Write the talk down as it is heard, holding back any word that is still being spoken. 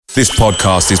This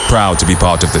podcast is proud to be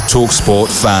part of the TalkSport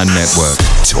Fan Network.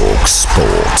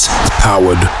 TalkSport.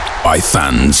 Powered by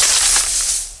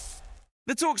fans.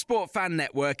 The TalkSport Fan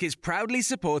Network is proudly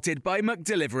supported by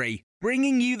McDelivery,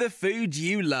 bringing you the food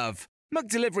you love.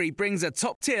 McDelivery brings a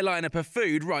top-tier lineup of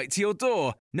food right to your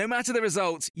door. No matter the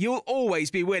result, you'll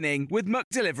always be winning with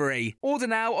McDelivery. Order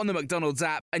now on the McDonald's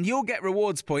app and you'll get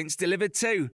rewards points delivered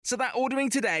too. So that ordering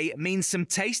today means some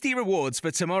tasty rewards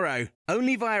for tomorrow.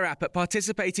 Only via app at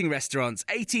participating restaurants.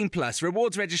 18 plus.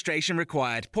 Rewards registration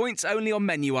required. Points only on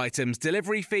menu items.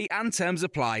 Delivery fee and terms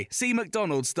apply. See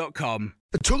mcdonalds.com.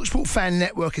 The TalkSport Fan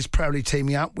Network is proudly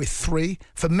teaming up with 3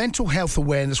 for Mental Health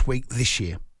Awareness Week this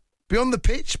year. Beyond the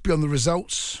pitch, beyond the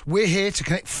results, we're here to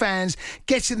connect fans,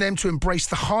 getting them to embrace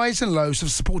the highs and lows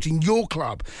of supporting your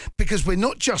club, because we're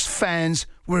not just fans,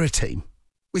 we're a team.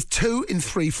 With 2 in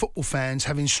 3 football fans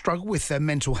having struggled with their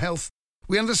mental health,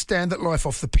 we understand that life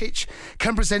off the pitch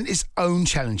can present its own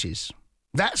challenges.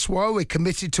 That's why we're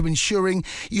committed to ensuring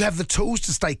you have the tools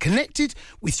to stay connected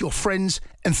with your friends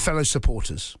and fellow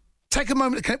supporters. Take a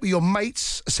moment to connect with your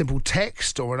mates. A simple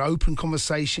text or an open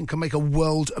conversation can make a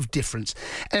world of difference.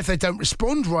 And if they don't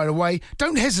respond right away,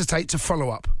 don't hesitate to follow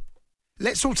up.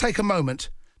 Let's all take a moment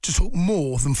to talk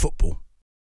more than football.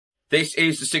 This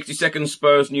is the 60-second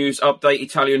Spurs news update.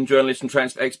 Italian journalist and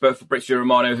transfer expert Fabrizio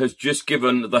Romano has just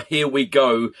given the here we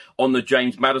go on the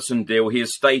James Maddison deal. He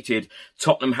has stated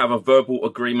Tottenham have a verbal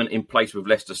agreement in place with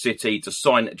Leicester City to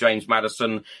sign James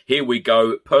Maddison. Here we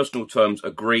go. Personal terms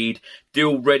agreed.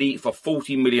 Deal ready for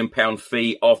 £40 million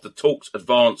fee after talks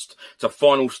advanced to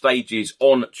final stages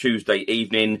on Tuesday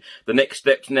evening. The next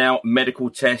steps now, medical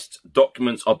tests,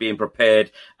 documents are being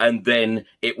prepared, and then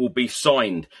it will be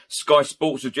signed. Sky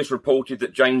Sports have just reported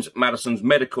that James Maddison's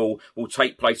medical will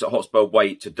take place at Hotspur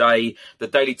Way today. The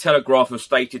Daily Telegraph have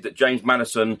stated that James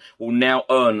Maddison will now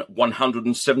earn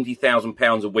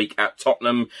 £170,000 a week at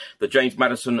Tottenham. The James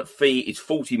Maddison fee is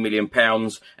 £40 million,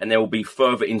 and there will be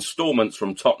further instalments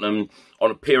from Tottenham on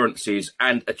appearances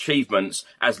and achievements,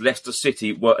 as Leicester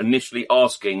City were initially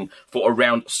asking for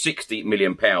around £60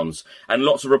 million. And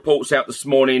lots of reports out this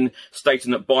morning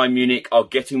stating that Bayern Munich are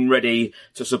getting ready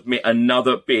to submit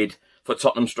another bid for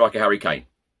Tottenham striker Harry Kane.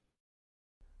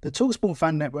 The TalkSport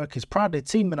Fan Network is proudly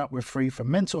teaming up with 3 for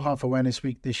Mental Health Awareness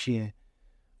Week this year.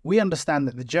 We understand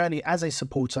that the journey as a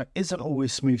supporter isn't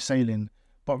always smooth sailing,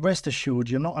 but rest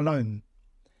assured you're not alone.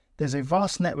 There's a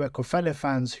vast network of fellow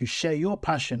fans who share your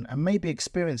passion and may be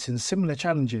experiencing similar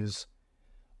challenges.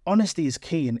 Honesty is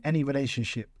key in any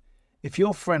relationship. If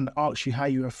your friend asks you how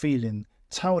you are feeling,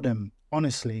 tell them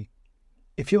honestly.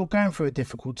 If you're going through a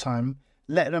difficult time,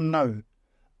 let them know.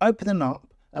 Opening up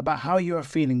about how you are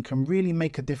feeling can really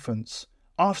make a difference.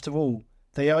 After all,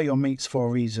 they are your mates for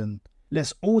a reason.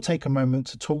 Let's all take a moment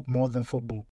to talk more than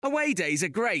football. Away days are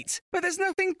great, but there's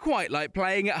nothing quite like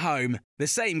playing at home. The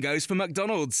same goes for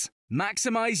McDonald's.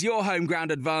 Maximise your home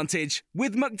ground advantage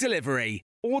with McDelivery.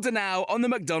 Order now on the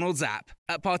McDonald's app.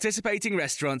 At participating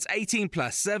restaurants, 18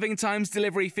 plus, serving times,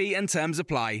 delivery fee and terms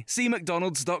apply. See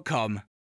mcdonalds.com.